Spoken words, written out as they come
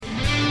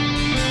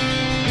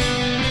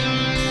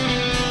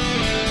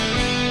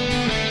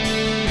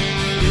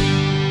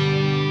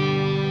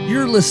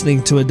You're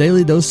listening to a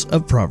daily dose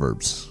of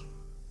Proverbs.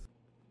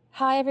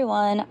 Hi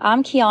everyone,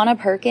 I'm Keonna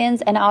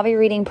Perkins and I'll be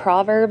reading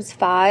Proverbs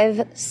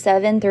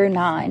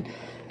 5:7-9.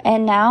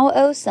 And now,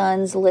 O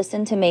sons,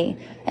 listen to me,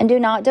 and do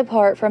not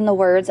depart from the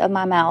words of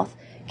my mouth.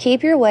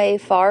 Keep your way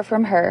far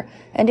from her,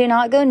 and do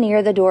not go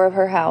near the door of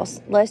her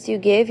house, lest you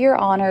give your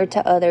honor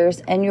to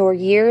others and your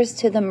years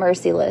to the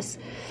merciless.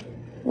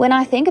 When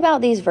I think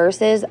about these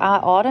verses, I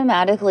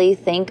automatically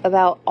think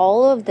about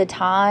all of the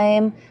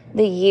time,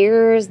 the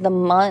years, the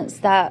months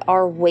that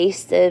are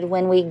wasted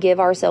when we give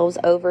ourselves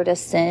over to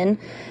sin.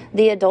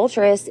 The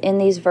adulteress in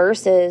these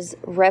verses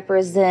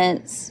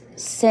represents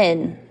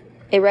sin.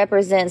 It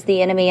represents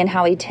the enemy and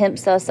how he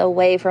tempts us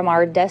away from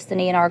our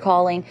destiny and our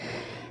calling.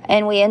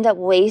 And we end up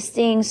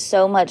wasting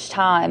so much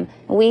time.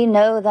 We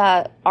know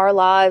that our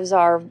lives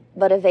are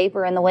but a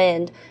vapor in the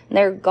wind.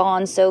 They're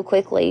gone so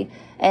quickly.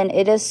 And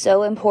it is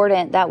so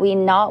important that we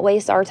not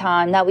waste our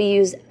time, that we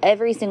use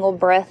every single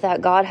breath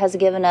that God has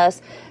given us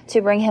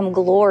to bring him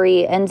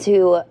glory and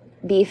to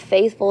be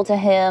faithful to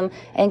him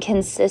and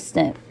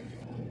consistent.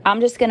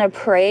 I'm just going to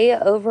pray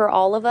over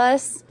all of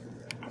us.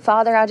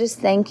 Father, I just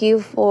thank you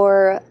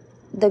for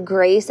the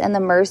grace and the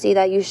mercy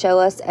that you show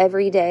us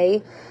every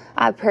day.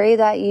 I pray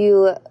that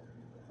you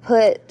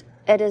put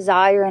a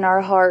desire in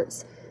our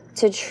hearts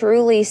to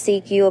truly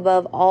seek you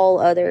above all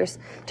others,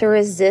 to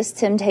resist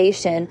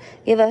temptation.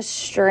 Give us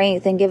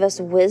strength and give us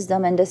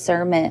wisdom and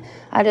discernment.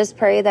 I just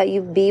pray that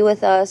you be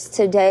with us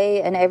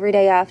today and every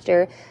day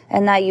after,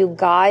 and that you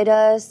guide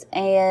us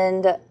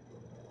and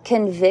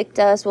convict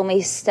us when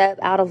we step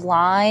out of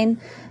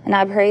line. And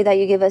I pray that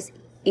you give us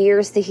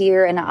ears to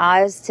hear and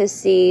eyes to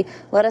see.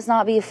 Let us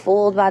not be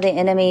fooled by the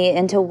enemy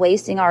into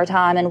wasting our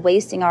time and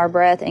wasting our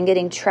breath and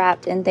getting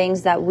trapped in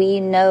things that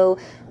we know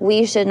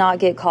we should not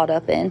get caught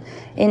up in.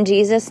 In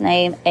Jesus'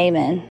 name,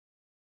 amen.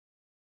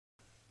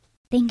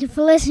 Thank you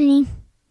for listening.